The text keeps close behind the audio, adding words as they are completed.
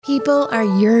People are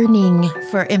yearning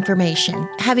for information,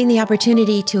 having the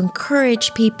opportunity to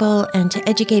encourage people and to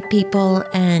educate people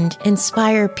and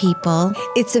inspire people.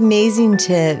 It's amazing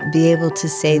to be able to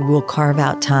say we'll carve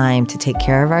out time to take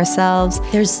care of ourselves.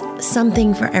 There's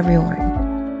something for everyone.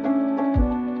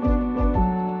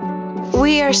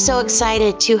 We are so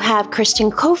excited to have Kristen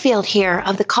Coffield here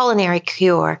of the Culinary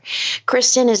Cure.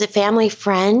 Kristen is a family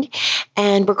friend,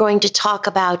 and we're going to talk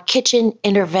about kitchen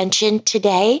intervention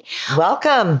today.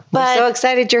 Welcome. We're so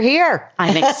excited you're here.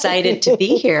 I'm excited to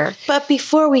be here. But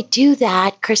before we do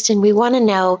that, Kristen, we want to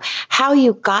know how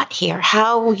you got here,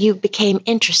 how you became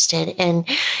interested in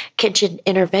kitchen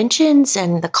interventions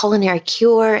and the Culinary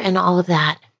Cure and all of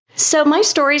that. So my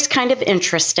story's kind of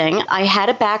interesting. I had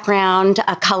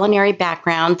a culinary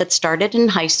background that started in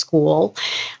high school.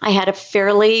 I had a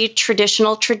fairly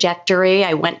traditional trajectory.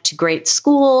 I went to great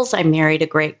schools. I married a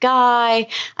great guy.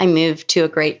 I moved to a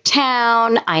great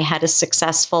town. I had a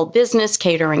successful business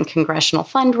catering congressional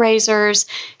fundraisers,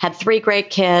 had 3 great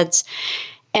kids.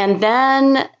 And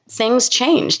then things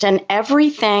changed, and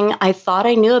everything I thought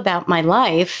I knew about my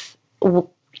life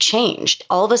changed.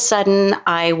 All of a sudden,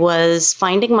 I was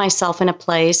finding myself in a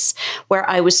place where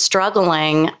I was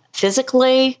struggling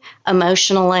physically,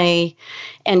 emotionally,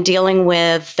 and dealing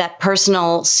with that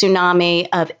personal tsunami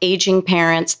of aging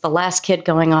parents, the last kid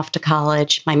going off to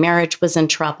college. My marriage was in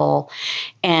trouble,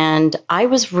 and I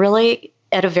was really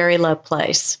at a very low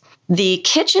place. The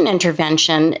kitchen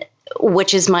intervention,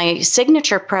 which is my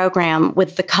signature program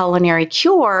with the Culinary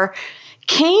Cure,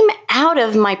 came out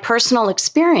of my personal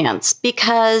experience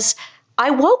because I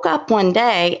woke up one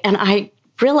day and I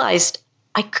realized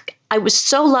I was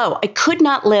so low. I could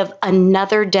not live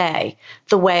another day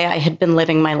the way I had been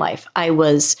living my life. I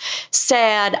was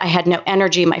sad. I had no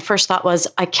energy. My first thought was,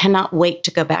 I cannot wait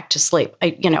to go back to sleep.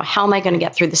 How am I going to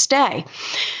get through this day?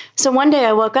 So one day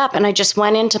I woke up and I just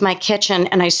went into my kitchen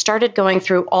and I started going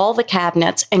through all the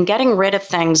cabinets and getting rid of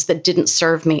things that didn't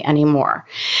serve me anymore.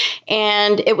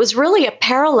 And it was really a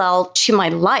parallel to my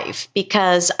life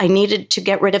because I needed to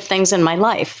get rid of things in my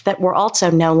life that were also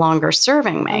no longer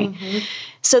serving me. Mm-hmm.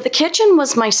 So the kitchen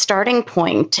was my starting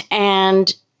point,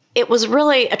 and it was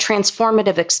really a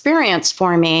transformative experience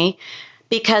for me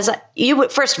because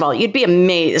first of all, you'd be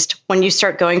amazed when you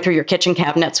start going through your kitchen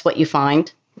cabinets what you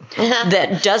find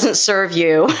that doesn't serve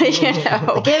you,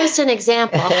 Give us an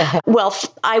example. Well,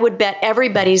 I would bet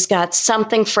everybody's got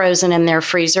something frozen in their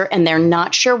freezer and they're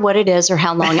not sure what it is or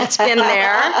how long it's been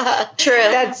there. True.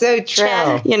 That's so true.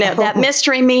 That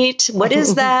mystery meat, what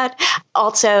is that?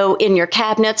 Also, in your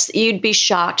cabinets, you'd be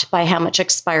shocked by how much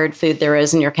expired food there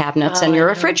is in your cabinets and your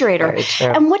refrigerator.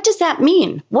 And what does that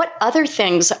mean? What other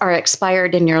things are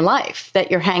expired in your life that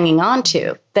you're hanging on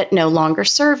to that no longer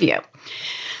serve you?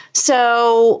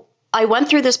 So I went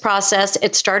through this process.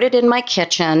 It started in my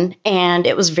kitchen, and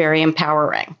it was very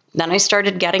empowering. Then I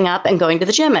started getting up and going to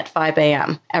the gym at 5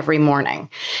 a.m. every morning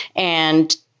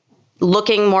and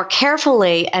looking more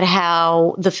carefully at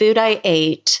how the food I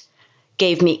ate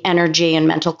gave me energy and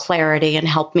mental clarity and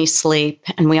helped me sleep.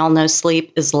 And we all know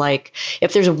sleep is like,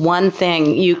 if there's one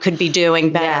thing you could be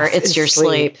doing better, it's your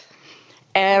sleep.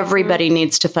 Everybody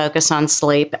needs to focus on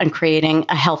sleep and creating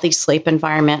a healthy sleep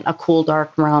environment, a cool,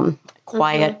 dark room,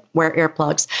 quiet, wear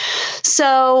earplugs.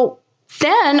 So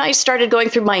then I started going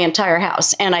through my entire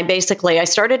house, and I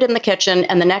started in the kitchen,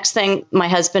 and the next thing my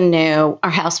husband knew, our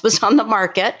house was on the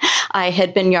market. I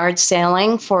had been yard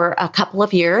sailing for a couple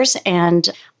of years, and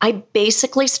I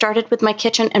basically started with my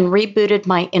kitchen and rebooted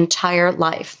my entire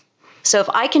life. So if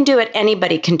I can do it,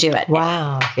 anybody can do it.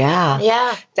 Wow. Yeah.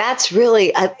 Yeah. That's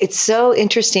really, it's so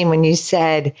interesting when you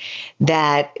said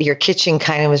that your kitchen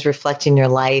kind of was reflecting your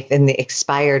life and the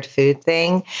expired food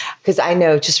thing. Because I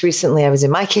know just recently I was in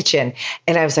my kitchen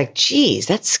and I was like, geez,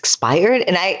 that's expired.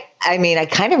 And I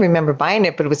kind of remember buying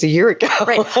it, but it was a year ago.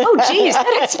 Right. Oh, geez,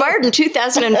 that expired in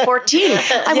 2014.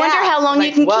 I wonder how long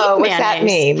you can keep mayonnaise. What's that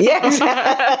mean? Yes.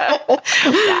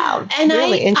 Wow. And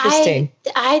really interesting.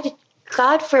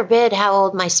 God forbid how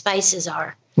old my spices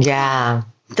are. Yeah.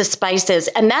 The spices.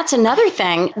 And that's another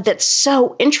thing that's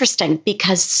so interesting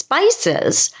because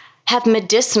spices have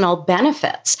medicinal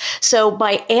benefits. So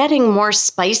by adding more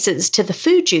spices to the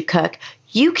food you cook,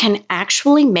 you can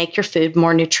actually make your food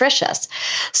more nutritious.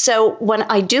 So when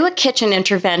I do a kitchen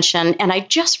intervention, and I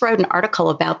just wrote an article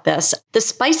about this, the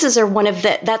spices are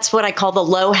that's what I call the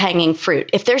low-hanging fruit.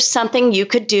 If there's something you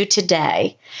could do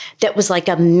today that was like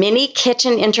a mini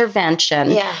kitchen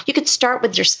intervention, you could start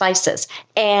with your spices.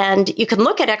 And you can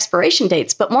look at expiration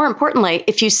dates, but more importantly,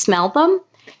 if you smell them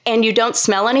and you don't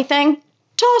smell anything,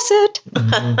 toss it.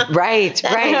 Right. That's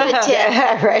a good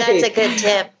tip. Right. That's a good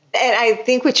tip. And I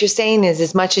think what you're saying is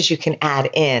as much as you can add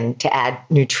in to add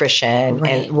nutrition,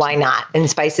 Right. and why not? And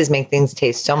spices make things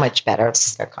taste so much better.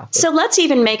 So let's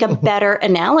even make a better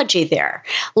analogy there.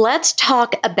 Let's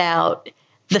talk about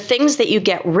the things that you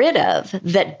get rid of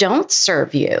that don't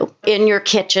serve you in your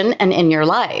kitchen and in your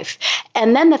life.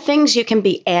 And then the things you can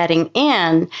be adding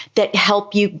in that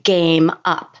help you game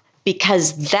up,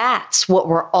 because that's what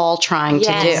we're all trying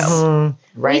to do.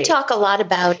 Right. We talk a lot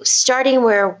about starting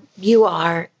where you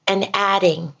are and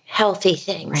adding healthy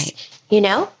things,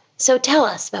 Right. So tell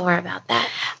us more about that.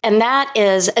 And that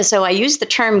is, so I use the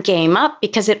term game up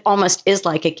because it almost is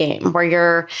like a game where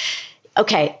you're,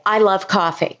 okay, I love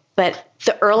coffee, but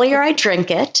the earlier I drink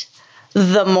it,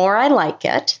 the more I like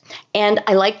it. And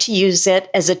I like to use it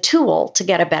as a tool to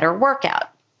get a better workout.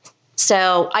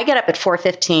 So I get up at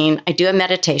 4:15, I do a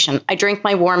meditation, I drink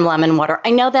my warm lemon water.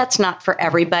 I know that's not for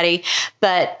everybody,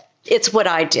 but it's what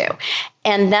I do.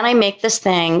 And then I make this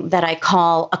thing that I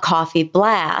call a coffee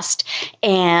blast.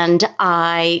 And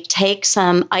I take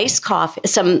some iced coffee,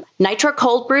 some nitro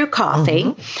cold brew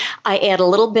coffee. I add a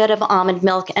little bit of almond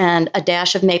milk and a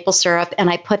dash of maple syrup. And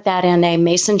I put that in a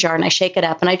mason jar and I shake it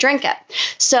up and I drink it.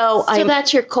 So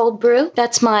that's your cold brew?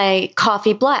 That's my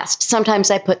coffee blast.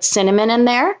 Sometimes I put cinnamon in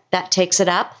there. That takes it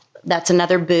up. That's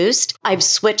another boost. I've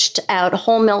switched out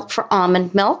whole milk for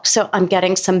almond milk, so I'm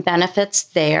getting some benefits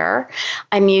there.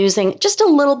 I'm using just a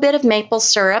little bit of maple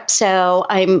syrup, so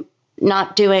I'm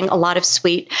not doing a lot of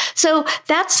sweet. So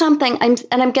that's something,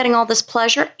 I'm getting all this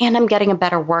pleasure, and I'm getting a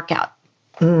better workout.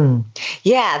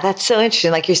 Yeah, that's so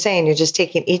interesting. Like you're saying, you're just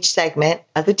taking each segment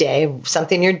of the day,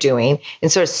 something you're doing,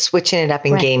 and sort of switching it up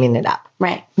and gaming it up.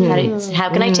 Right. How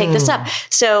can I take this up?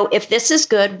 So if this is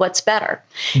good, what's better?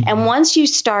 And once you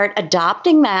start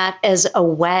adopting that as a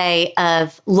way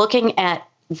of looking at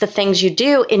the things you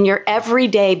do in your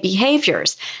everyday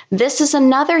behaviors, this is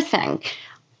another thing.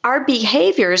 Our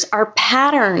behaviors are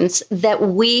patterns that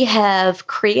we have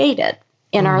created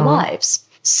in our lives.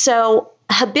 So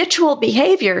habitual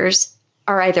behaviors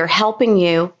are either helping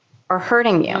you or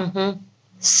hurting you.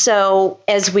 So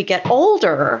as we get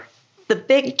older, the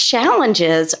big challenge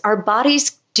is our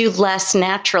bodies do less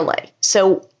naturally.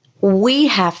 So we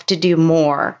have to do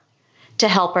more to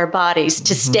help our bodies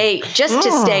to stay, just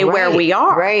to stay where we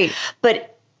are. Right.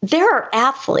 But there are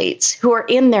athletes who are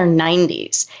in their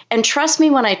 90s. And trust me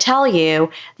when I tell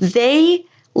you, they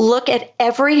look at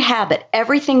every habit,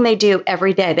 everything they do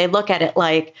every day. They look at it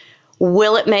like,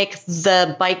 will it make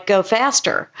the bike go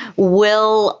faster?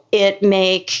 Will it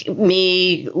make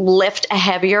me lift a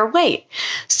heavier weight?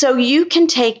 So you can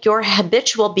take your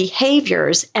habitual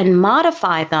behaviors and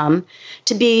modify them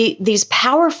to be these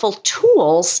powerful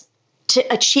tools to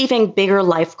achieving bigger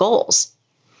life goals.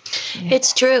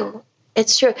 It's true.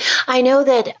 It's true. I know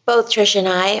that both Trish and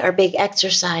I are big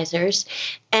exercisers.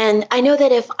 And I know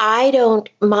that if I don't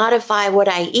modify what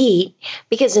I eat,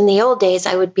 because in the old days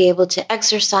I would be able to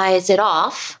exercise it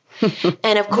off.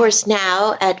 And of course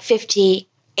now at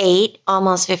 58,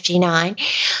 almost 59,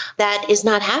 that is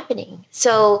not happening.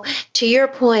 So to your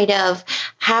point of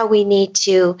how we need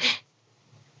to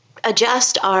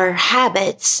adjust our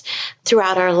habits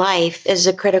throughout our life is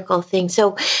a critical thing.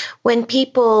 So when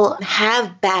people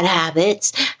have bad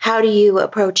habits, how do you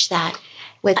approach that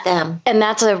with them? And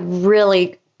that's a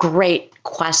really great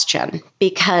question,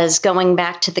 because going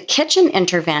back to the kitchen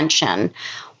intervention,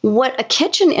 what a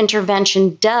kitchen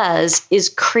intervention does is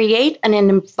create an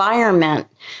environment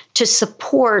to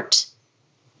support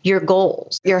your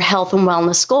goals, your health and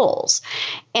wellness goals.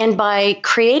 And by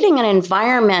creating an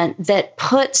environment that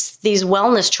puts these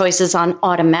wellness choices on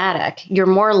automatic, you're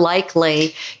more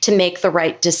likely to make the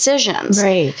right decisions.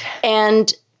 Right.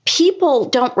 And people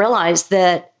don't realize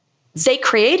that they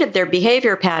created their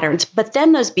behavior patterns, but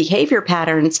then those behavior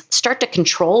patterns start to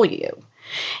control you.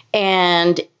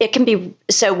 And it can be,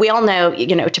 so we all know,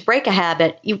 to break a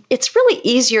habit, it's really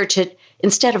easier to,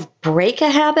 instead of break a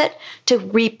habit, to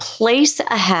replace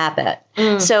a habit.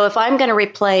 So if I'm going to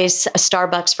replace a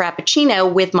Starbucks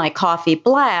Frappuccino with my coffee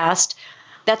blast,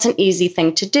 that's an easy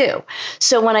thing to do.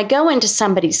 So when I go into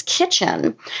somebody's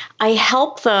kitchen, I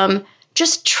help them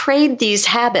just trade these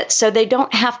habits so they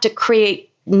don't have to create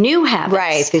new habits.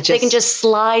 Right. They can just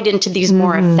slide into these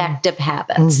more effective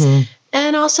habits.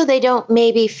 And also they don't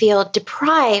maybe feel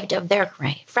deprived of their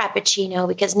Frappuccino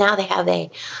because now they have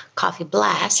a coffee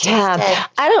blast. Yeah. instead.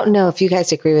 I don't know if you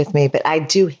guys agree with me, but I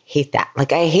do hate that.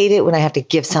 Like, I hate it when I have to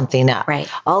give something up. Right.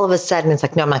 All of a sudden, it's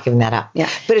like, no, I'm not giving that up. Yeah.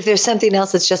 But if there's something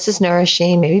else that's just as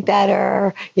nourishing, maybe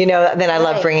better, then I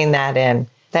love bringing that in.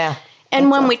 Yeah. And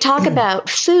when we talk about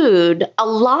food, a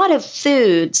lot of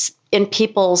foods in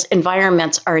people's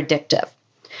environments are addictive.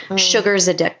 Sugar's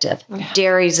addictive.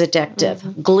 Dairy's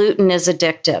addictive. Gluten is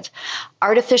addictive.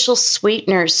 Artificial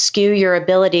sweeteners skew your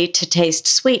ability to taste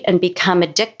sweet and become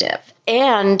addictive.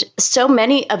 And so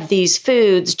many of these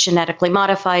foods, genetically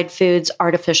modified foods,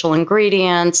 artificial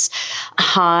ingredients,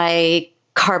 high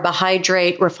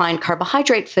carbohydrate, refined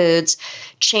carbohydrate foods,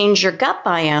 change your gut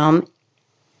biome,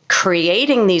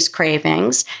 creating these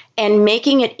cravings and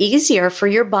making it easier for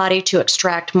your body to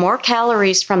extract more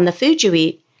calories from the food you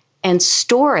eat and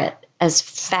store it as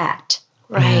fat.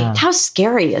 Right. Yeah. How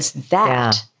scary is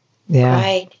that? Yeah.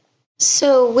 Right.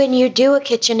 So when you do a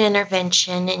kitchen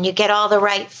intervention and you get all the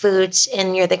right foods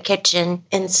in the kitchen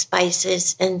and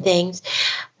spices and things,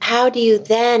 how do you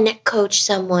then coach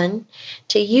someone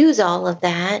to use all of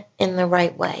that in the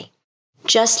right way?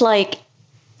 Just like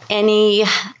any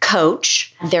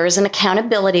coach, there is an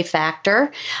accountability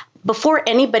factor. Before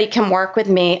anybody can work with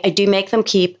me, I do make them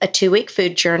keep a 2-week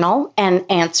food journal and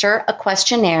answer a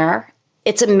questionnaire.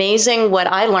 It's amazing what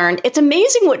I learned. It's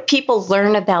amazing what people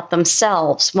learn about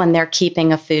themselves when they're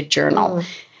keeping a food journal.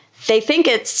 They think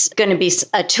it's going to be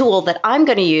a tool that I'm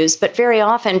going to use, but very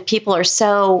often people are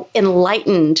so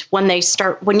enlightened when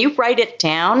you write it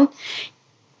down,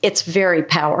 it's very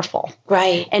powerful.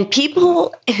 Right. And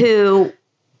people who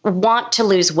want to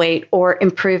lose weight or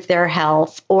improve their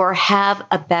health or have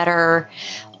a better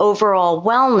overall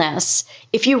wellness,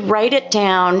 if you write it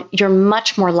down, you're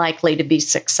much more likely to be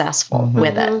successful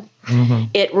with it.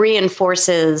 It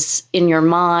reinforces in your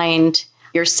mind,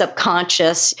 your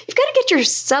subconscious. You've got to get your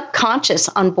subconscious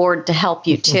on board to help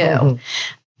you too.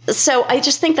 So I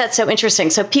just think that's so interesting.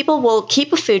 So people will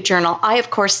keep a food journal. I, of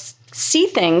course, see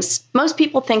things. Most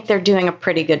people think they're doing a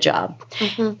pretty good job.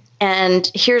 And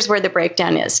here's where the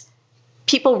breakdown is.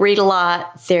 People read a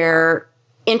lot. They're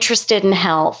interested in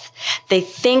health. They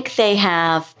think they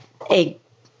have a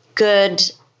good,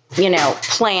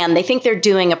 plan. They think they're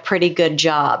doing a pretty good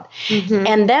job.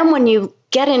 And then when you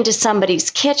get into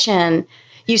somebody's kitchen,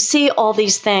 you see all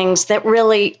these things that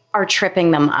really are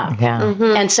tripping them up.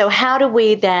 And so how do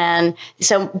we then it's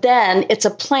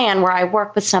a plan where I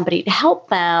work with somebody to help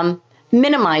them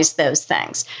minimize those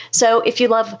things. So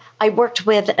I worked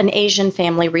with an Asian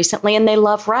family recently and they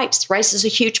love rice. Rice is a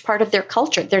huge part of their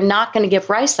culture. They're not going to give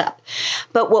rice up.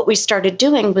 But what we started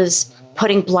doing was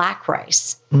putting black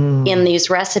rice in these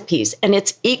recipes. And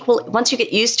it's equal, once you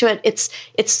get used to it,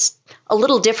 it's a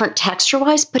little different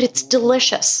texture-wise, but it's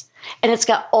delicious. And it's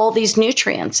got all these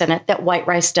nutrients in it that white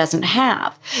rice doesn't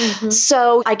have.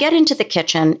 So I get into the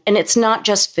kitchen, and it's not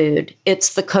just food.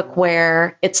 It's the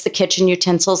cookware. It's the kitchen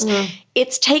utensils.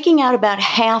 It's taking out about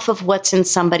half of what's in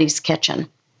somebody's kitchen.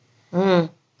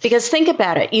 Because think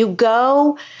about it. You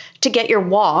go to get your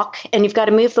wok, and you've got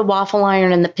to move the waffle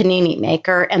iron and the panini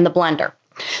maker and the blender.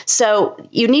 So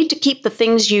you need to keep the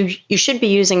things you should be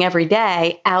using every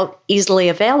day out easily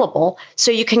available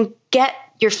so you can get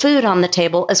your food on the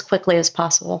table as quickly as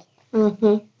possible.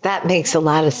 That makes a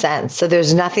lot of sense. So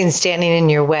there's nothing standing in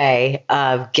your way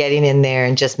of getting in there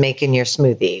and just making your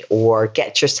smoothie or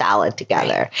get your salad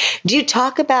together. Do you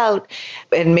talk about,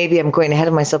 and maybe I'm going ahead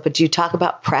of myself, but do you talk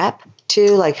about prep too?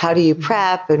 Like how do you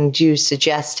prep, and do you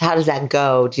suggest, how does that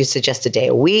go? Do you suggest a day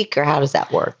a week, or how does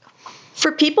that work?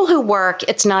 For people who work,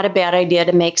 it's not a bad idea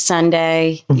to make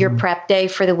Sunday your prep day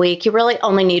for the week. You really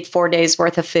only need 4 days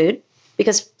worth of food,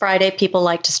 because Friday people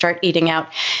like to start eating out.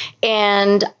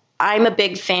 And I'm a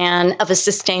big fan of a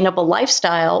sustainable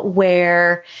lifestyle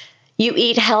where you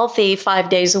eat healthy 5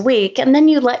 days a week and then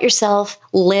you let yourself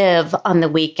live on the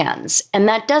weekends. And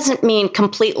that doesn't mean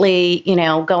completely,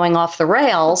 going off the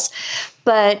rails,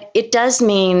 but it does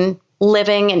mean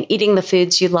living and eating the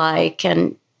foods you like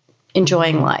and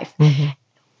enjoying life.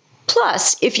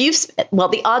 Plus,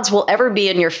 the odds will ever be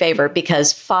in your favor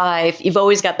because you've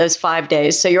always got those 5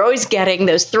 days. So you're always getting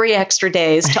those 3 extra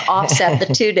days to offset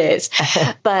the 2 days.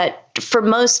 But for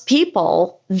most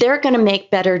people, they're going to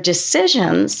make better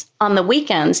decisions on the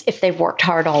weekends if they've worked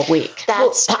hard all week.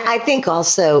 I think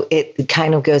also it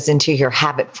kind of goes into your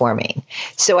habit forming.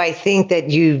 So I think that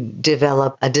you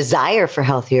develop a desire for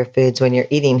healthier foods when you're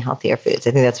eating healthier foods.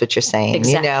 I think that's what you're saying.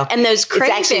 Exactly. And those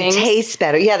cravings it actually tastes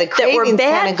better. Yeah, the cravings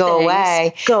kind of go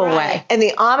away. And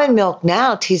the almond milk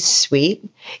now tastes sweet.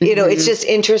 It's just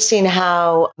interesting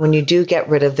how when you do get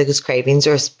rid of those cravings,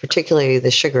 or particularly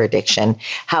the sugar addiction,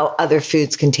 how other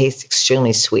foods can taste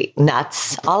extremely sweet.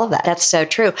 Nuts, all of that. That's so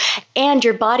true. And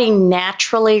your body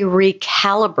naturally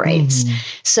recalibrates.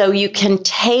 So you can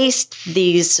taste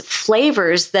these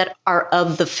flavors that are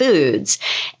of the foods.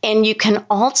 And you can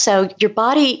also, your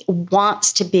body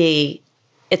wants to be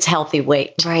it's healthy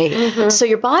weight. Right. Mm-hmm. So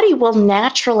your body will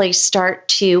naturally start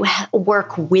to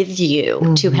work with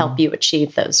you to help you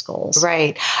achieve those goals.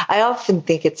 Right. I often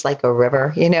think it's like a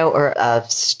river, or a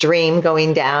stream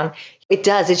going down. It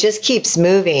does. It just keeps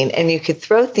moving, and you could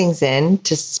throw things in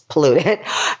to pollute it,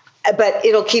 but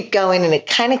it'll keep going, and it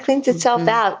kind of cleans itself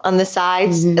out on the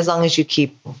sides as long as you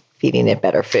keep feeding it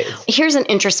better food. Here's an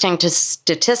interesting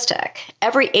statistic.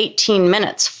 Every 18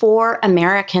 minutes, 4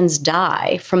 Americans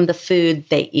die from the food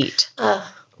they eat. Wow.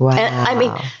 And, I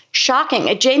mean,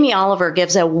 shocking. Jamie Oliver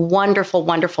gives a wonderful,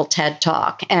 wonderful TED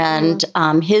Talk, and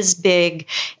his big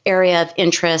area of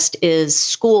interest is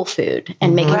school food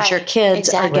and making sure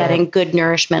kids are getting good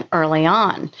nourishment early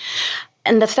on.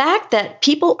 And the fact that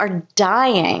people are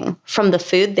dying from the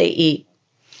food they eat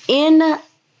in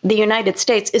the United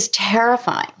States is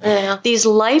terrifying. Yeah. These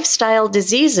lifestyle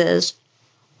diseases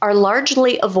are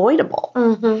largely avoidable.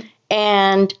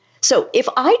 And so if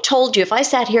I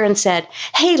sat here and said,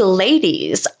 hey,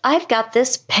 ladies, I've got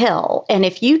this pill, and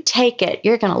if you take it,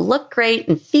 you're going to look great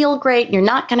and feel great. And you're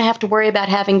not going to have to worry about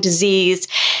having disease,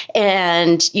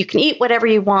 and you can eat whatever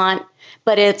you want,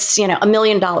 but it's, $1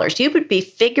 million. You would be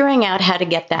figuring out how to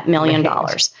get that $1 million.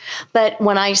 But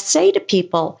when I say to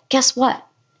people, guess what?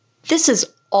 This is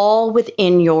all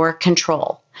within your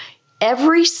control.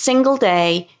 Every single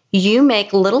day, you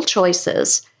make little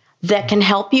choices that can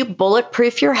help you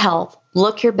bulletproof your health,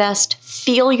 look your best,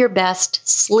 feel your best,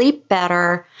 sleep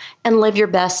better, and live your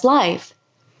best life.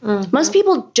 Most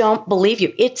people don't believe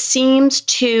you. It seems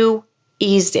too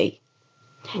easy.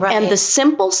 Right. And the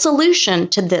simple solution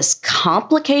to this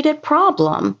complicated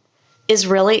problem is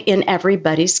really in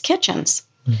everybody's kitchens.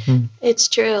 It's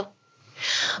true.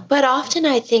 But often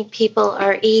I think people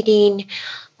are eating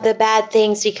the bad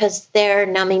things because they're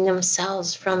numbing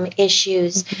themselves from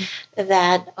issues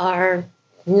that are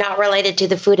not related to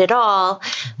the food at all,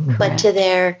 but to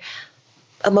their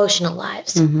emotional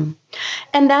lives.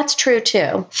 And that's true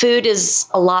too. Food is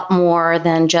a lot more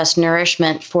than just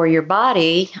nourishment for your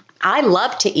body. I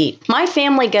love to eat. My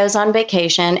family goes on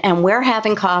vacation and we're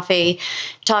having coffee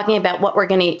talking about what we're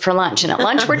going to eat for lunch. And at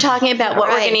lunch, we're talking about what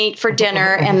we're going to eat for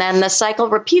dinner. And then the cycle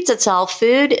repeats itself.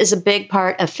 Food is a big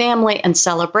part of family and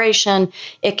celebration.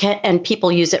 And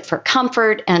people use it for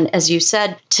comfort. And as you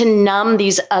said, to numb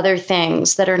these other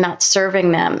things that are not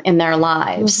serving them in their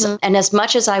lives. And as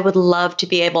much as I would love to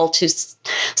be able to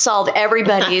solve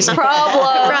everybody's problem,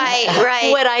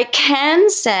 what I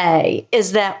can say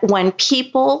is that when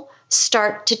people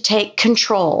start to take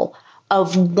control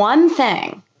of one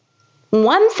thing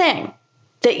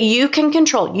that you can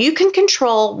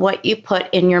control what you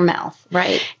put in your mouth.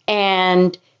 Right.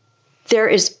 And there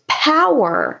is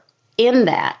power in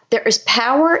that. There is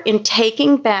power in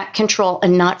taking back control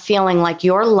and not feeling like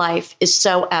your life is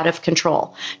so out of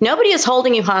control. Nobody is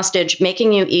holding you hostage,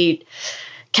 making you eat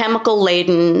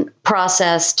chemical-laden,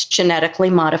 processed, genetically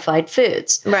modified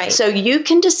foods. Right. So you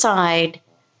can decide,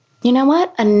 you know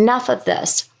what? Enough of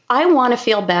this. I want to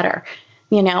feel better.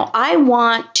 I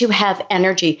want to have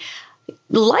energy.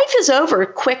 Life is over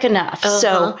quick enough.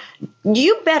 So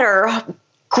you better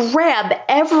grab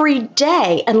every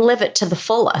day and live it to the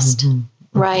fullest.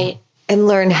 Right. And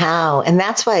learn how. And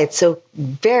that's why it's so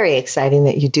very exciting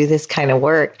that you do this kind of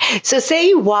work. So say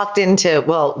you walked into,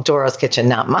 Doro's kitchen,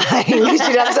 not mine, because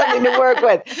you'd have something to work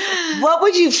with. What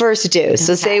would you first do?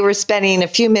 So say we're spending a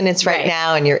few minutes right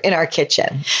now and you're in our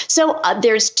kitchen. So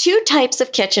there's 2 types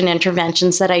of kitchen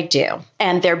interventions that I do,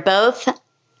 and they're both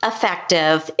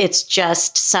effective. It's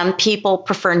just some people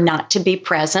prefer not to be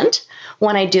present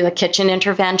when I do a kitchen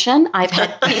intervention. I've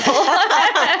had people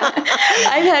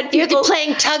You're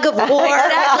playing tug of war.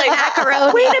 Exactly.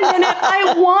 Macaroni. Wait a minute.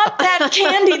 I want that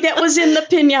candy that was in the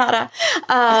piñata.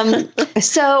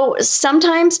 So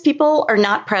sometimes people are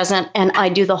not present and I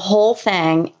do the whole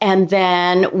thing, and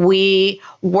then we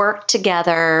work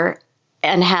together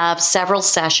and have several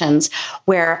sessions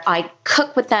where I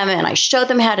cook with them and I show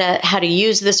them how to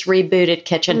use this rebooted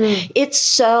kitchen.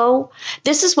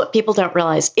 This is what people don't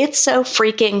realize. It's so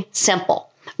freaking simple.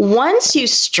 Once you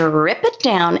strip it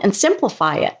down and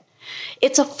simplify it,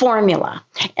 it's a formula,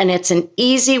 and it's an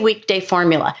easy weekday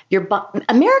formula.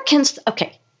 Americans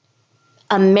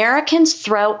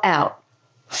throw out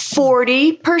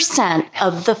 40%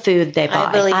 of the food they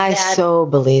buy. I so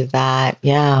believe that.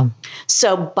 Yeah.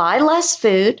 So buy less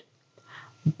food,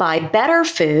 buy better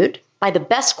food, buy the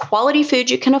best quality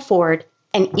food you can afford,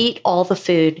 and eat all the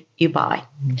food you buy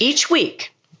each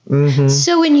week.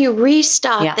 So when you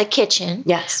restock Yeah. the kitchen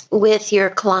Yes. with your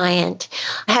client,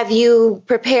 have you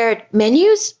prepared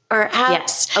menus or how?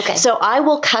 Yes. Okay. So I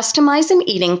will customize an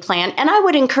eating plan, and I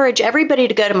would encourage everybody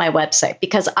to go to my website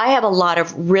because I have a lot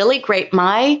of really great,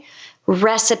 my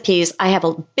recipes. I have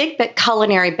a big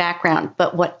culinary background,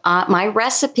 but what my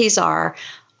recipes are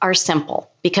simple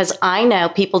because I know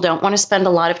people don't want to spend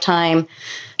a lot of time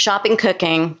shopping,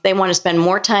 cooking. They want to spend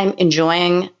more time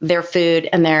enjoying their food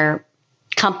and their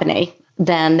company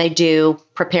than they do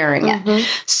preparing it.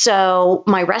 So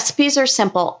my recipes are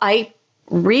simple. I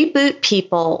reboot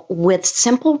people with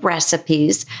simple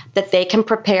recipes that they can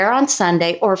prepare on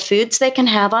Sunday or foods they can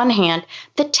have on hand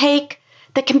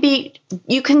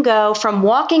you can go from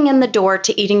walking in the door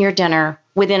to eating your dinner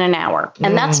within an hour.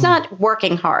 And that's not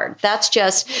working hard. That's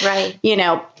just,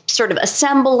 sort of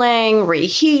assembling,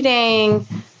 reheating.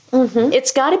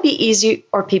 It's got to be easy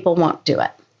or people won't do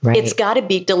it. Right. It's got to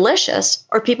be delicious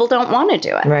or people don't want to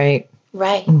do it. Right.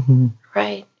 Right.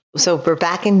 Right. So we're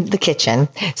back in the kitchen.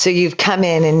 So you've come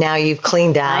in and now you've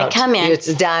cleaned out. I come in.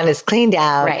 It's done. It's cleaned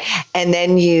out. Right. And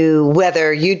then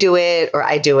whether you do it or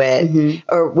I do it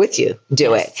or with you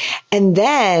do it. And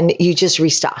then you just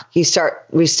restock. You start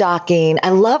restocking.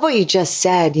 I love what you just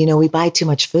said. We buy too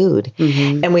much food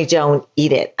and we don't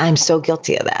eat it. I'm so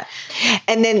guilty of that.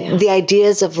 And then the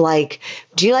ideas of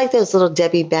do you like those little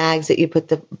Debbie bags that you put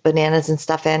the bananas and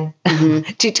stuff in?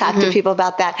 Do you talk to people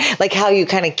about that? Like how you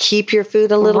kind of keep your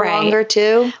food a little longer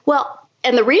too? Well,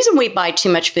 and the reason we buy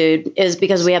too much food is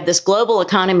because we have this global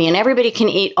economy and everybody can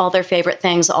eat all their favorite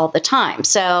things all the time.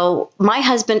 So my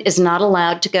husband is not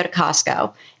allowed to go to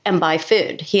Costco and buy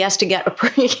food. He has to get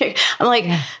I'm like,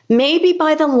 maybe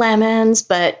buy the lemons,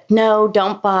 but no,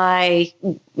 don't buy,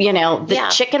 the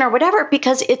chicken or whatever,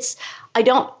 because I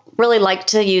don't really like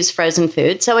to use frozen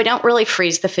food. So I don't really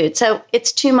freeze the food. So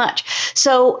it's too much.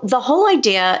 So the whole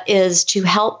idea is to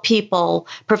help people,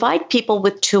 provide people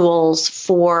with tools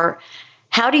for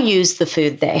how to use the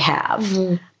food they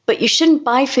have. But you shouldn't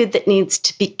buy food that needs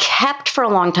to be kept for a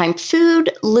long time.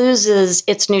 Food loses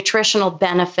its nutritional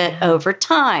benefit over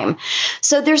time.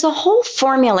 So there's a whole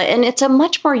formula, and it's a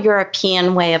much more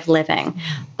European way of living.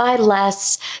 Buy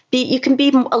less, you can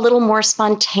be a little more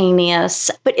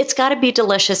spontaneous, but it's got to be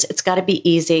delicious, it's got to be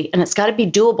easy, and it's got to be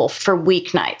doable for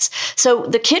weeknights. So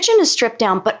the kitchen is stripped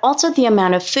down, but also the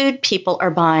amount of food people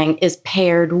are buying is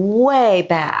pared way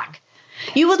back.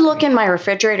 You would look in my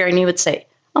refrigerator and you would say,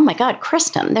 oh my God,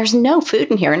 Kristen, there's no food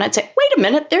in here. And I'd say, wait a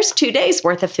minute, there's 2 days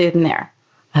worth of food in there.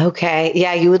 Okay.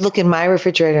 Yeah. You would look in my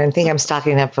refrigerator and think I'm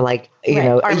stocking up for a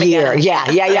year. Yeah.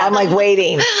 I'm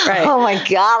waiting. Right. Oh my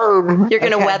God. You're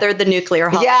going to weather the nuclear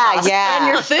holocaust. Yeah. And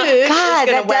your food. God,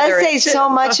 that does say so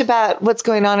much about what's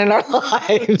going on in our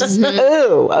lives.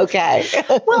 Ooh, okay.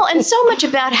 Well, and so much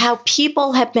about how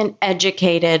people have been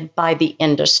educated by the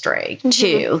industry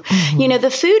too. The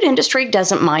food industry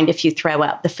doesn't mind if you throw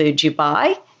out the food you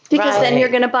buy, because then you're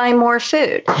going to buy more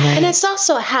food. Right. And it's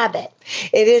also a habit.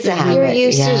 It is a habit. You're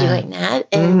used to doing that.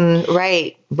 And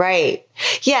Right.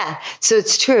 Yeah. So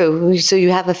it's true. So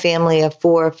you have a family of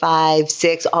 4, 5,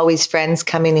 6, always friends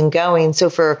coming and going. So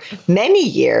for many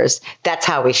years, that's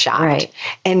how we shopped. Right.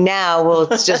 And now,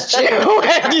 it's just you.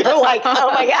 And you're like,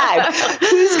 oh my God,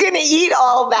 who's going to eat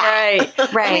all that?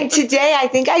 Right. I mean, today I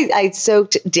think I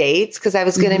soaked dates because I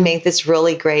was going to make this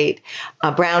really great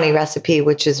brownie recipe,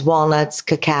 which is walnuts,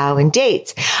 cacao, and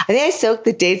dates. I think I soaked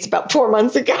the dates about 4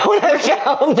 months ago and I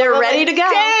found They're ready to go.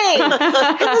 Dang, it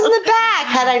was in the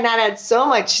back. Had I not had so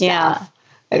much stuff. Yeah.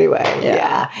 Anyway,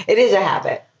 it is a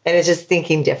habit. And it's just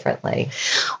thinking differently.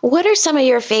 what are some of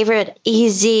your favorite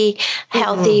easy,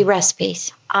 healthy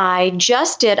recipes? I do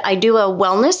a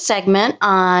wellness segment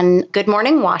on Good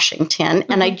Morning Washington,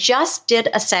 and I just did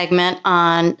a segment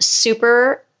on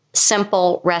super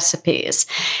simple recipes.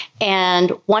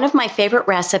 And one of my favorite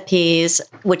recipes,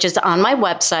 which is on my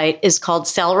website, is called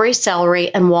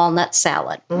celery, and walnut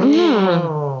salad.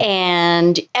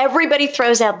 And everybody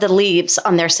throws out the leaves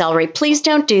on their celery. Please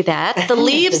don't do that. The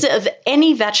leaves of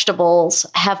any vegetables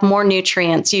have more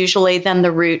nutrients usually than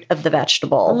the root of the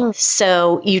vegetable.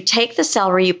 So you take the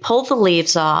celery, you pull the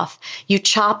leaves off, you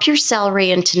chop your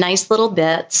celery into nice little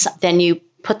bits, then you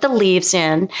put the leaves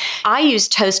in. I use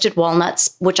toasted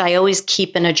walnuts, which I always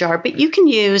keep in a jar, but you can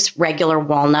use regular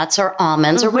walnuts or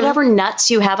almonds or whatever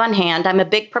nuts you have on hand. I'm a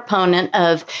big proponent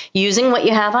of using what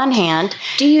you have on hand.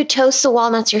 Do you toast the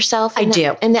walnuts yourself? I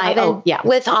do. In the oven? Yeah.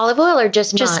 With olive oil or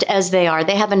just as they are.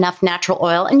 They have enough natural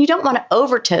oil, and you don't want to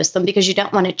over toast them because you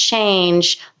don't want to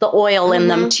change the oil in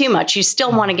them too much. You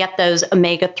still want to get those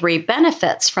omega-3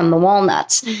 benefits from the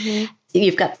walnuts.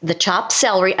 You've got the chopped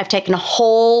celery. I've taken a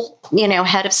whole,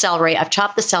 head of celery. I've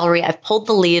chopped the celery. I've pulled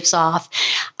the leaves off.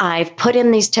 I've put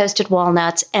in these toasted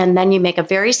walnuts. And then you make a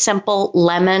very simple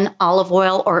lemon, olive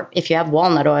oil, or if you have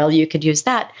walnut oil, you could use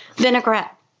that,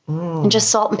 vinaigrette, and just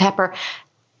salt and pepper.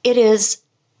 It is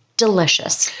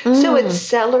delicious. So it's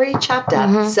celery chopped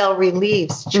up, celery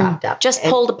leaves chopped up. Just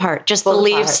pulled apart, just the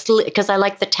leaves, because I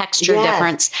like the texture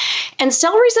difference. And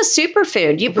celery's a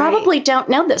superfood. You probably don't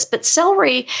know this, but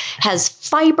celery has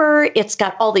fiber. It's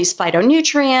got all these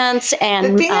phytonutrients.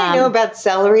 And the thing I know about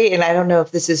celery, and I don't know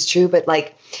if this is true, but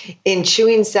like in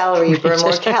chewing celery, you burn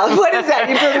more calories. What is that?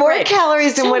 You burn more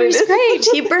calories than what it is. Great.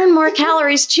 You burn more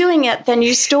calories chewing it than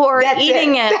you store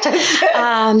eating it.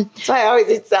 That's why I always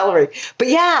eat celery. But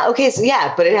yeah, okay, so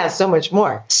but it has so much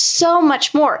more. So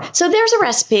much more. So there's a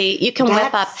recipe you can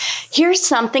whip up. Here's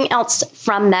something else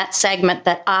from that segment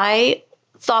that I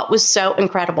thought was so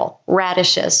incredible.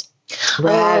 Radishes.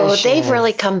 Oh, they've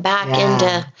really come back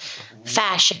into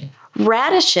fashion.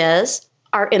 Radishes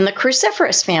are in the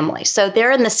cruciferous family. So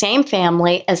they're in the same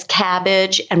family as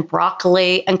cabbage and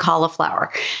broccoli and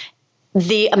cauliflower.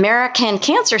 The American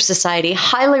Cancer Society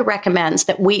highly recommends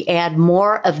that we add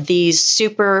more of these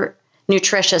super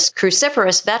nutritious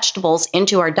cruciferous vegetables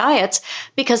into our diets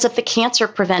because of the cancer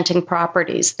preventing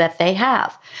properties that they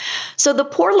have. So the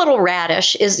poor little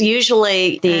radish is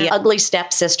usually the ugly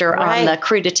stepsister on the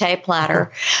crudité platter,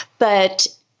 but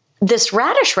this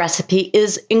radish recipe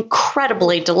is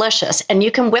incredibly delicious, and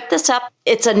you can whip this up.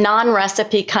 It's a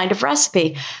non-recipe kind of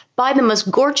recipe. Buy the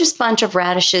most gorgeous bunch of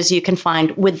radishes you can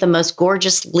find with the most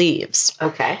gorgeous leaves.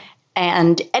 Okay.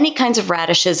 And any kinds of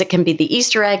radishes. It can be the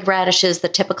Easter egg radishes, the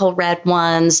typical red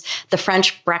ones, the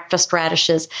French breakfast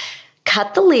radishes.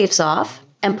 Cut the leaves off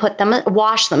and put them,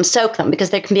 wash them, soak them because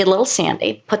they can be a little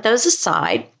sandy. Put those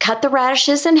aside. Cut the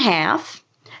radishes in half.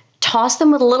 Toss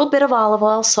them with a little bit of olive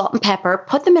oil, salt, and pepper.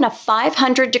 Put them in a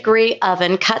 500-degree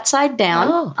oven, cut side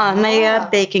down on the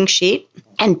baking sheet,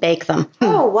 and bake them.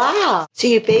 Oh, wow. So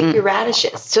you bake your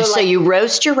radishes. So you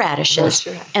roast your radishes,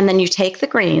 and then you take the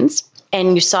greens,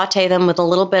 and you saute them with a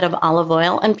little bit of olive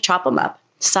oil and chop them up.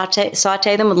 Saute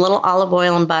them with a little olive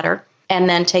oil and butter, and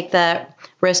then take the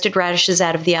roasted radishes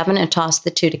out of the oven and toss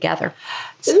the two together.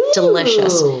 It's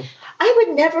delicious. I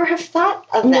would never have thought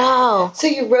of that. No. So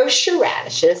you roast your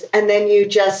radishes, and then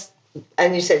you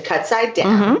said cut side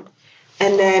down,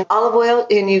 and then olive oil,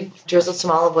 and you drizzle some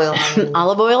olive oil on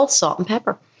Olive oil, salt, and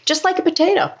pepper, just like a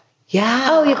potato. Yeah.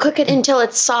 Oh, you cook it until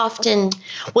it's soft and...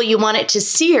 Well, you want it to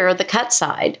sear the cut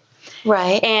side.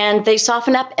 Right. And they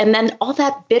soften up, and then all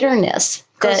that bitterness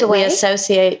that we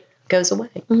associate goes away.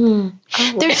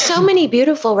 There's so many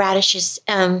beautiful radishes.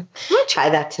 I'm going to try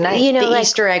that tonight. The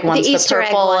Easter egg ones, the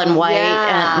purple and white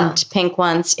and pink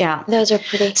ones. Yeah. Those are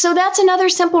pretty. So that's another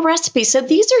simple recipe. So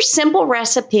these are simple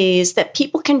recipes that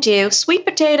people can do. Sweet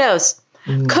potatoes.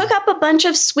 Cook up a bunch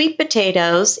of sweet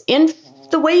potatoes in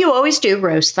the way you always do,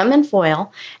 roast them in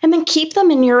foil, and then keep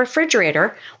them in your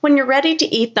refrigerator. When you're ready to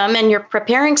eat them and you're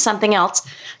preparing something else,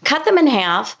 cut them in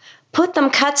half, put them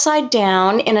cut side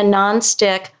down in an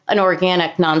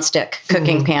organic nonstick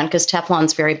cooking pan, because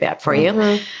Teflon's very bad for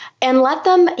you, and let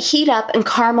them heat up and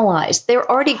caramelize. They're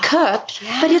already cooked,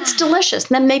 but it's delicious.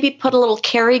 And then maybe put a little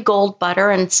Kerrygold butter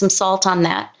and some salt on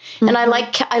that. And I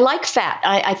like fat.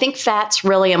 I think fat's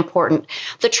really important.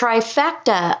 The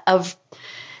trifecta of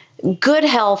good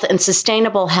health and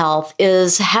sustainable health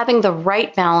is having the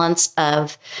right balance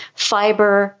of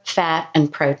fiber, fat,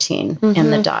 and protein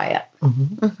in the diet.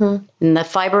 And the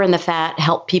fiber and the fat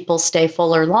help people stay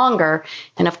fuller longer.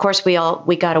 And of course, we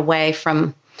got away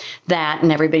from that,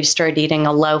 and everybody started eating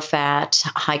a low-fat,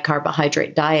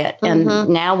 high-carbohydrate diet. And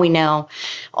now we know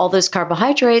all those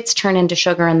carbohydrates turn into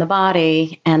sugar in the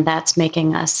body, and that's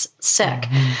making us sick.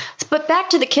 But back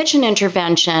to the kitchen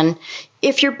intervention,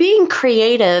 if you're being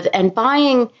creative and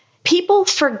people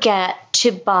forget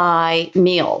to buy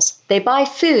meals. They buy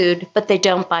food, but they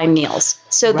don't buy meals.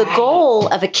 So the goal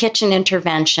of a kitchen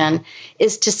intervention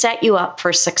is to set you up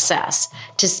for success,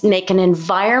 to make an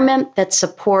environment that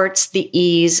supports the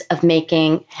ease of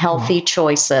making healthy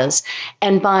choices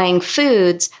and buying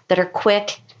foods that are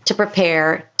quick to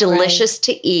prepare, delicious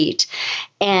to eat,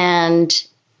 and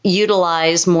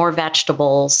utilize more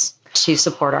vegetables to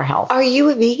support our health. Are you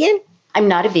a vegan? I'm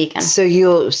not a vegan. So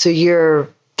you're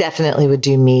definitely would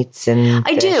do meats and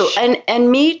I fish. do.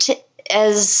 And meat,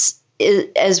 as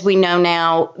we know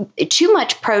now, too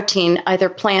much protein, either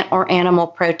plant or animal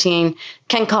protein,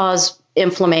 can cause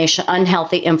inflammation,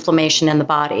 unhealthy inflammation in the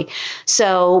body.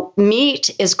 So meat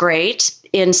is great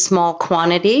in small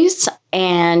quantities.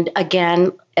 And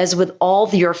again, as with all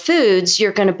of your foods,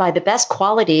 you're going to buy the best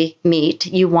quality meat.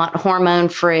 You want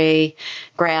hormone-free,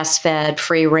 grass-fed,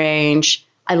 free range.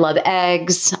 I love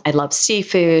eggs. I love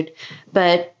seafood,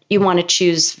 but you want to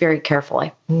choose very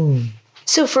carefully.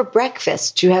 So for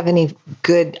breakfast, do you have any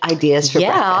good ideas for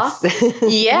breakfast?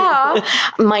 Yeah.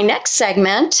 My next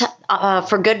segment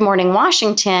for Good Morning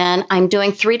Washington, I'm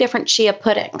doing 3 different chia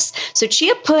puddings. So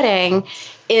chia pudding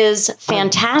is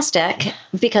fantastic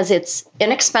because it's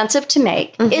inexpensive to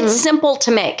make. It's simple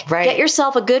to make. Right. Get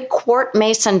yourself a good quart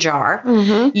mason jar.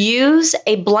 Use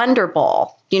a blender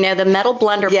bowl. You know, the metal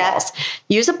blender bowls.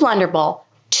 Use a blender bowl.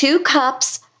 2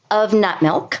 cups of nut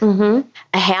milk, a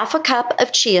half a cup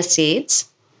of chia seeds,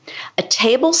 a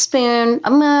tablespoon,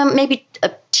 maybe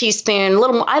a teaspoon, a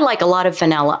little more. I like a lot of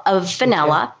vanilla,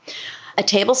 a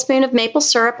tablespoon of maple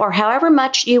syrup, or however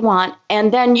much you want.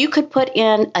 And then you could put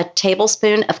in a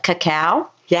tablespoon of cacao.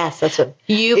 Yes, that's what,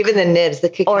 even the nibs, the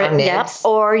cacao nibs. Yep,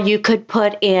 or you could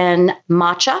put in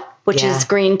matcha, which is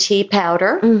green tea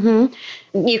powder.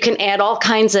 You can add all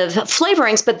kinds of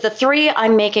flavorings, but the 3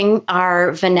 I'm making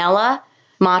are vanilla,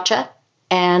 matcha,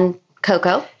 and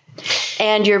cocoa.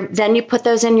 And then you put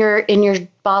those in your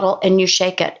bottle and you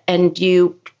shake it. And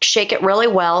you shake it really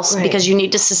well because you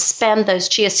need to suspend those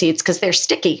chia seeds because they're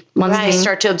sticky. Once they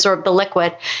start to absorb the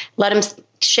liquid, let them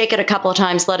shake it a couple of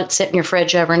times, let it sit in your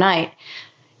fridge overnight.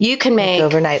 You can make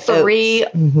overnight 3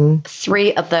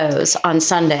 of those on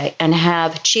Sunday and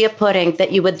have chia pudding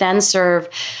that you would then serve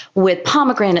with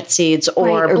pomegranate seeds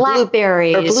or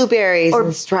blackberries. Or blueberries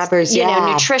or strawberries. You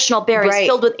know, nutritional berries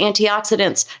filled with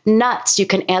antioxidants. Nuts, you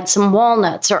can add some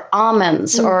walnuts or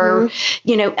almonds or,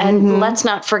 you know, and let's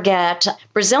not forget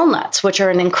Brazil nuts, which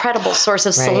are an incredible source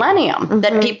of selenium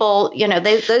that people, you know,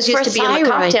 those used to be in the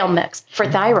cocktail mix for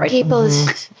thyroid.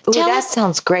 That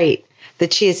sounds great. The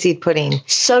chia seed pudding.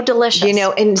 So delicious. You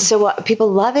know, and so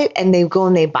people love it and they go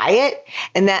and they buy it.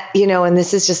 And that, you know, and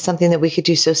this is just something that we could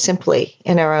do so simply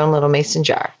in our own little mason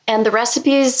jar. And the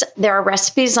recipes, there are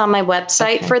recipes on my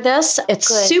website for this. It's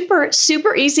super,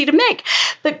 super easy to make.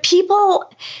 But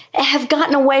people have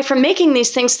gotten away from making these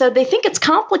things, so they think it's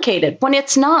complicated when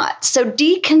it's not. So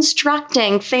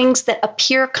deconstructing things that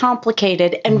appear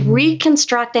complicated and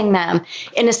reconstructing them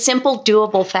in a simple,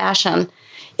 doable fashion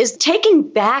is taking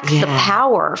back the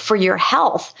power for your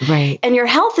health. Right. And your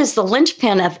health is the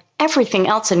linchpin of everything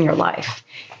else in your life.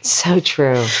 So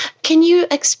true. Can you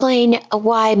explain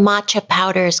why matcha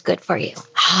powder is good for you?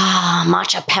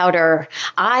 Matcha powder.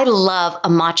 I love a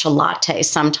matcha latte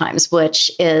sometimes,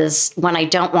 which is when I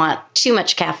don't want too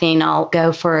much caffeine, I'll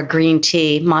go for a green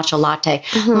tea matcha latte.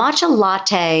 Matcha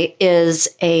latte is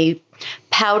a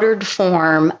powdered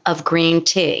form of green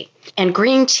tea. And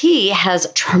green tea has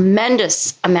a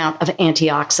tremendous amount of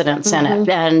antioxidants in it.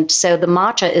 And so the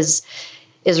matcha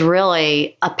is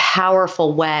really a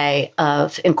powerful way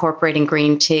of incorporating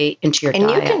green tea into your diet.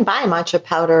 And you can buy matcha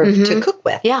powder to cook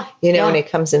with. Yeah. You know, and it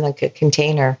comes in like a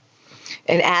container.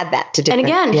 And add that to different.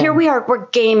 And again, here we are, we're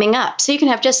gaming up. So you can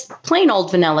have just plain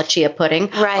old vanilla chia pudding.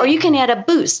 Right. Or you can add a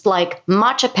boost like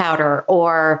matcha powder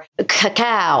or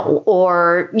cacao.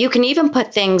 Or you can even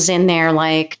put things in there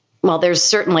like, well, there's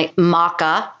certainly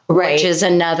maca, which is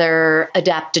another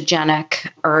adaptogenic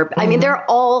herb. I mean,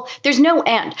 there's no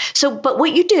end. So, but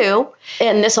what you do,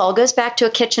 and this all goes back to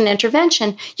a kitchen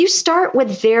intervention, you start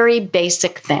with very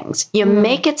basic things. You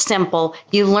make it simple,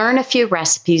 you learn a few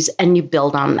recipes, and you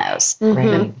build on those.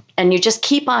 And you just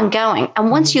keep on going.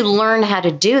 And once you learn how to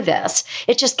do this,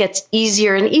 it just gets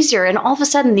easier and easier. And all of a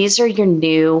sudden, these are your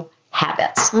new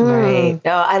habits. Right.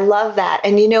 No, I love that.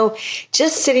 And, you know,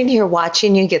 just sitting here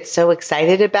watching you get so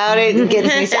excited about it and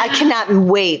gets me, I cannot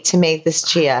wait to make this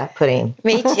chia pudding.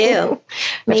 Me too.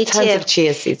 Me too. Tons of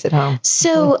chia seeds at home.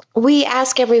 So we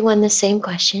ask everyone the same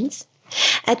questions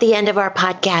at the end of our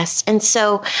podcast. And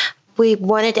so we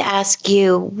wanted to ask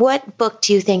you, what book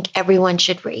do you think everyone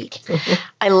should read?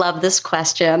 I love this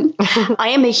question. I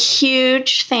am a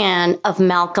huge fan of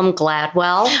Malcolm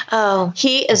Gladwell. Oh.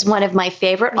 He is one of my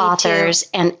favorite authors,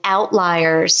 and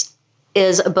Outliers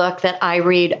is a book that I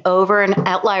read over, and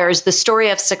Outliers, The Story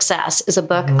of Success, is a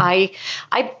book I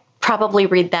probably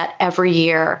read that every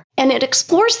year. And it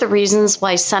explores the reasons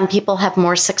why some people have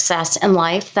more success in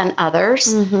life than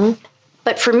others.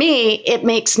 But for me, it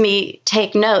makes me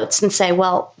take notes and say,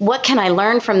 well, what can I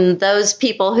learn from those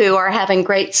people who are having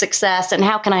great success, and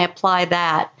how can I apply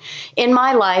that in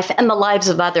my life and the lives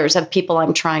of others, of people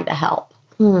I'm trying to help?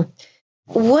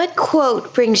 What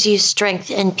quote brings you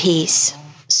strength and peace?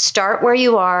 Start where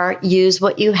you are, use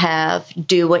what you have,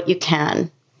 do what you can.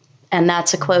 And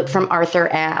that's a quote from Arthur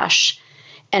Ashe.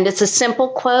 And it's a simple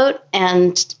quote,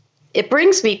 and it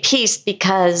brings me peace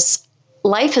because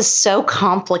life is so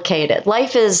complicated.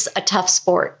 Life is a tough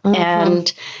sport,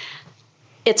 and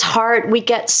it's hard. We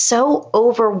get so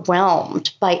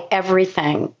overwhelmed by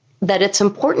everything that it's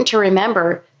important to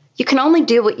remember you can only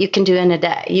do what you can do in a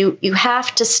day. You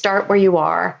have to start where you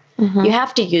are. You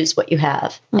have to use what you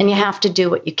have, and you have to do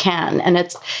what you can. And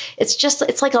it's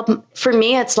like for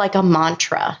me, it's like a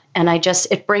mantra. And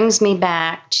it brings me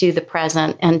back to the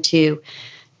present and to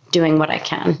doing what I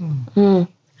can.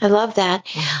 I love that.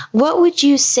 What would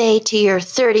you say to your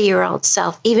 30-year-old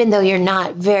self, even though you're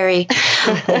not very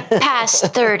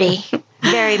past 30,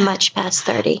 very much past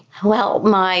 30? Well,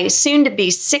 my soon-to-be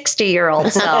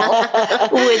 60-year-old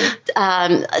self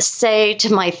would say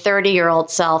to my 30-year-old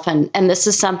self, and this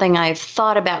is something I've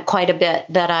thought about quite a bit,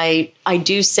 that I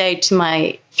do say to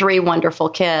my 3 wonderful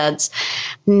kids,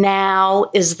 now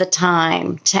is the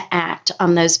time to act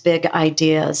on those big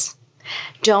ideas.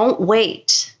 Don't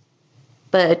wait,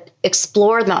 but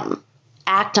explore them,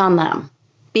 act on them,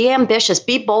 be ambitious,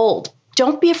 be bold.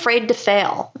 Don't be afraid to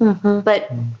fail, but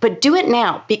do it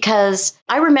now, because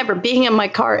I remember being in my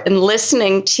car and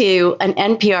listening to an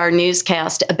NPR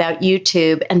newscast about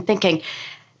YouTube and thinking,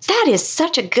 that is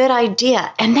such a good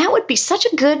idea, and that would be such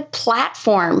a good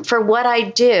platform for what I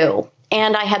do.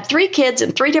 And I had 3 kids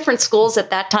in 3 different schools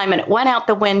at that time, and it went out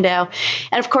the window.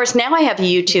 And of course, now I have a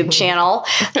YouTube channel.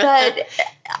 But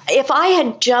if I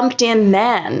had jumped in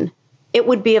then, it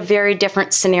would be a very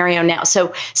different scenario now.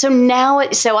 So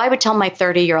I would tell my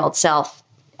 30-year-old self,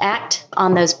 act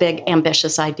on those big,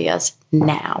 ambitious ideas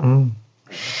now.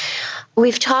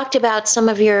 We've talked about some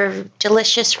of your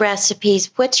delicious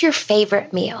recipes. What's your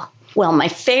favorite meal? Well, my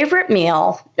favorite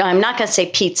meal, I'm not going to say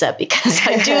pizza because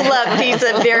I do love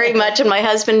pizza very much, and my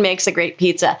husband makes a great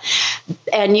pizza.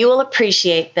 And you will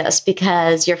appreciate this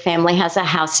because your family has a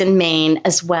house in Maine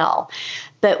as well.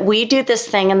 But we do this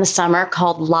thing in the summer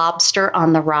called Lobster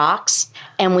on the Rocks.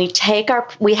 And we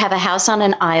have a house on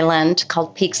an island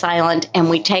called Peaks Island, and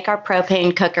we take our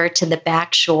propane cooker to the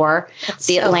back shore,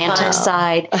 the Atlantic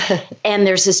side. And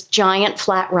there's this giant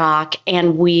flat rock,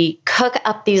 and we cook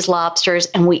up these lobsters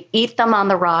and we eat them on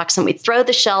the rocks, and we throw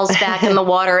the shells back in the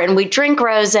water, and we drink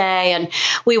rosé, and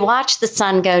we watch the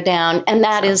sun go down. And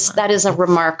that is a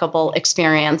remarkable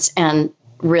experience, and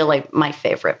really my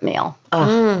favorite meal.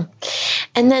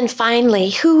 And then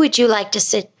finally, who would you like to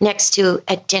sit next to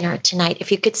at dinner tonight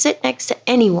if you could sit next to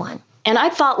anyone? And I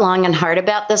thought long and hard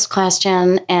about this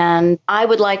question, and I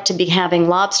would like to be having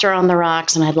Lobster on the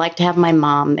Rocks, and I'd like to have my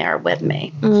mom there with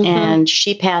me. And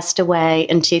she passed away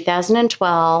in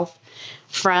 2012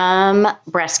 from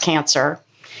breast cancer.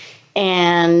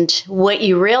 And what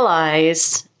you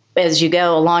realize as you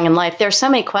go along in life, there's so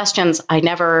many questions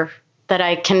that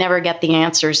I can never get the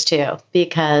answers to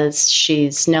because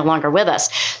she's no longer with us.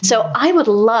 So I would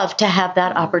love to have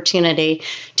that opportunity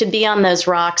to be on those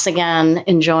rocks again,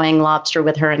 enjoying lobster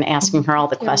with her and asking her all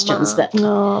the questions that.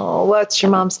 Oh, what's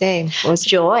your mom's name?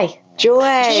 Joy. Joy.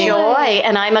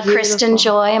 And I'm a Kristen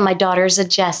Joy, and my daughter's a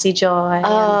Jessie Joy.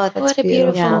 Oh, what a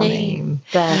beautiful name.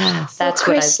 That's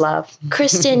what I love.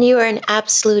 Kristen, you are an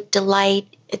absolute delight.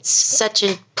 It's such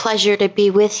a pleasure to be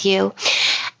with you.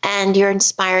 And you're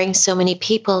inspiring so many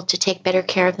people to take better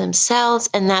care of themselves.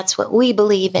 And that's what we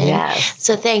believe in. Yes.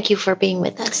 So thank you for being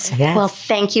with us. Yes. Well,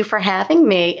 thank you for having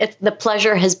me. The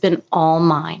pleasure has been all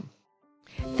mine.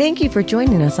 Thank you for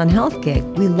joining us on Health Gig.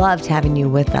 We loved having you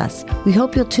with us. We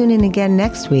hope you'll tune in again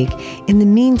next week. In the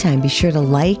meantime, be sure to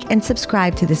like and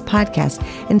subscribe to this podcast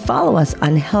and follow us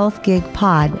on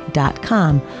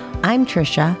healthgigpod.com. I'm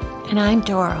Trisha. And I'm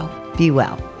Doro. Be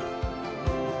well.